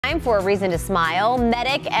time for a reason to smile.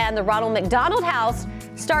 Medic and the Ronald McDonald House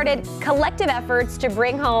started collective efforts to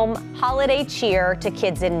bring home holiday cheer to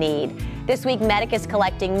kids in need. This week, Medic is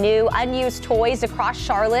collecting new unused toys across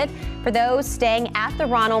Charlotte for those staying at the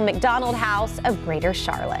Ronald McDonald House of Greater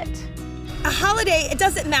Charlotte. A holiday, it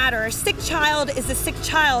doesn't matter. A sick child is a sick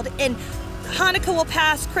child, and Hanukkah will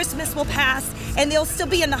pass, Christmas will pass, and they'll still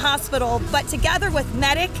be in the hospital. But together with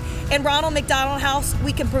Medic and Ronald McDonald House,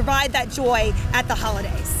 we can provide that joy at the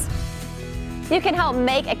holidays. You can help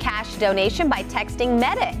make a cash donation by texting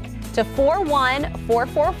Medic to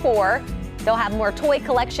 41444. They'll have more toy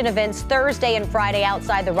collection events Thursday and Friday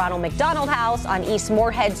outside the Ronald McDonald House on East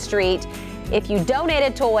Moorhead Street. If you donate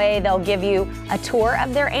a toy, they'll give you a tour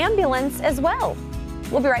of their ambulance as well.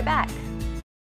 We'll be right back.